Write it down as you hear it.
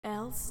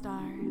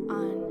LStar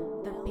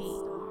on the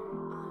beat.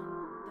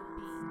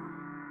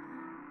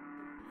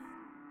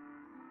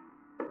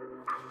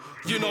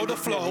 You know the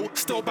flow,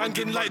 still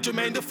banging like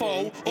Jermaine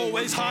Defoe.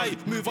 Always high,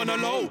 move on the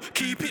low,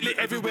 keep it lit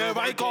everywhere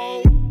I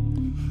go.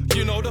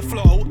 You know the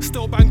flow,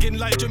 still banging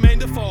like Jermaine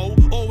Defoe.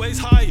 Always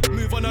high,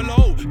 move on the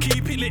low,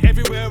 keep it lit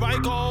everywhere I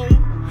go.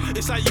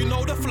 It's like you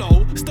know the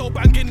flow, still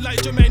banging like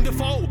Jermaine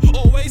Defoe.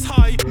 Always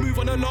high, move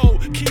on the low,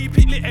 keep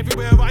it lit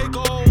everywhere I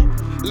go.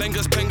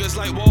 Lengas pengas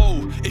like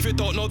whoa, if you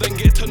don't know then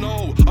get to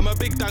know. I'm a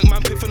big dank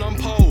man piffin' on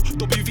pole,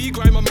 WV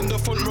grime I'm in the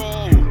front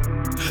row.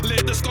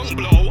 Let the skunk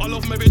blow, I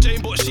love Mary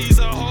Jane but she's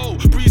a hoe.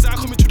 Breeza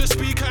coming through the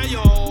speaker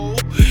yo.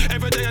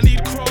 Every day I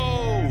need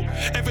crow,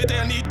 every day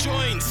I need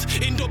joints.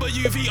 In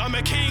WV I'm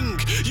a king,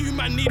 you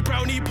man need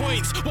brownie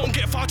points. Won't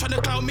get far trying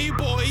to clown me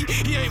boy,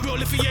 he ain't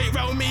real if he ain't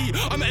round me.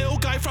 I'm an ill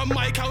guy from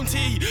my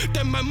county,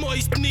 them man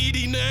moist,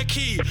 needy,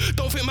 nerky.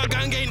 Don't think my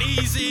gang ain't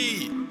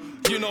easy.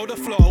 You know the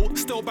flow,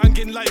 still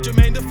banging like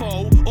Jermaine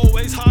Defoe.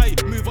 Always high,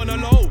 move on the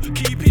low,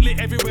 keep it lit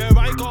everywhere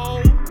I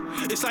go.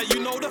 It's like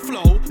you know the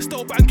flow,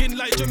 still banging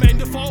like Jermaine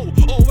Defoe.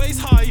 Always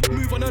high,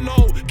 move on the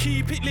low,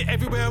 keep it lit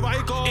everywhere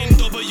I go. In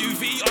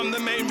WV, I'm the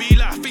main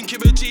reeler. Think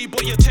you're a G,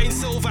 but you change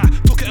silver.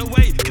 Took it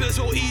away, killers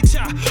will eat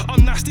ya.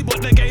 I'm nasty,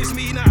 but the game's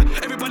me now.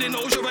 Everybody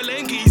knows you're a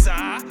lame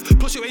geezer.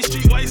 Plus you ain't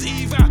streetwise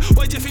either.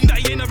 Why do you think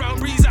that you ain't around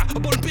Breeza? I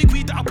bought big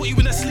weed that I put you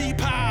in a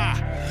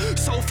sleeper.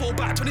 So full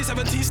back,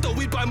 2017, still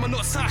weed by my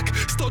nut sack.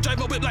 Still drive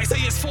my whip like say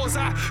it's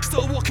Forza.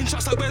 Still walking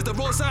shots like where's the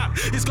rose at?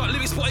 He's got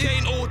lyrics but he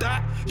ain't all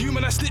that. You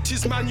man are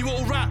snitches man, you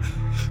all rat.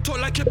 Talk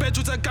like your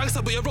bedroom's a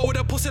gangster but you roll with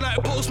a pussy like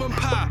a postman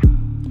Pat.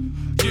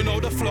 You know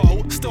the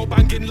flow, still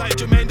banging like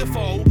Jermaine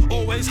Defoe.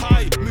 Always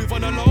high, move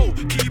on the low,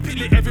 keep it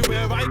lit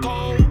everywhere I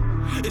go.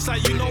 It's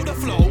like you know the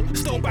flow,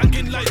 still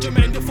banging like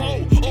Jermaine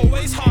Defoe.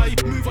 Always high,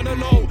 move on the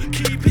low,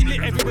 keep it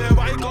lit everywhere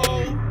I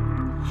go.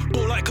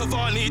 Ball like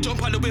Cavani,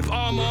 jump on the whip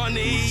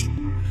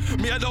Armani.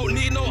 Me, I don't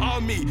need no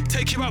army.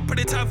 Take you out,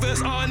 Predator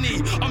vs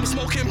Arnie. I'm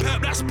smoking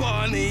pep, that's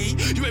Barney.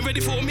 You ain't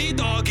ready for me,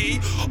 doggy.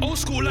 Old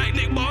school like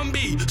Nick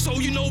Bombi. So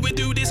you know we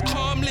do this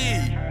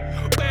calmly.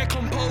 Bare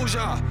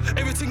composure,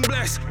 everything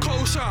blessed,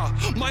 kosher.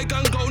 My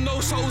gun go no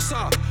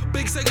Sosa.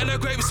 Big Zig and a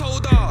grape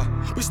soda.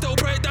 We still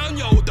break down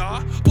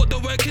Yoda, put the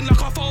work in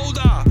like a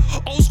folder.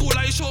 Old school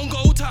like Sean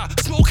Gota,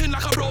 smoking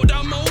like a road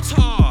down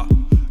motor.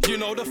 You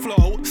know the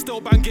flow,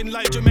 still banging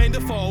like Jermaine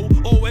Defoe.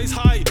 Always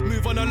high,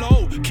 move on the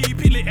low,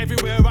 keep it lit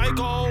everywhere I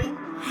go.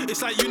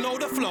 It's like you know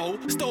the flow,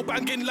 still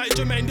banging like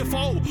Jermaine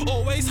Defoe.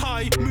 Always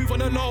high, move on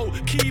the low,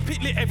 keep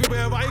it lit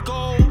everywhere I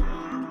go.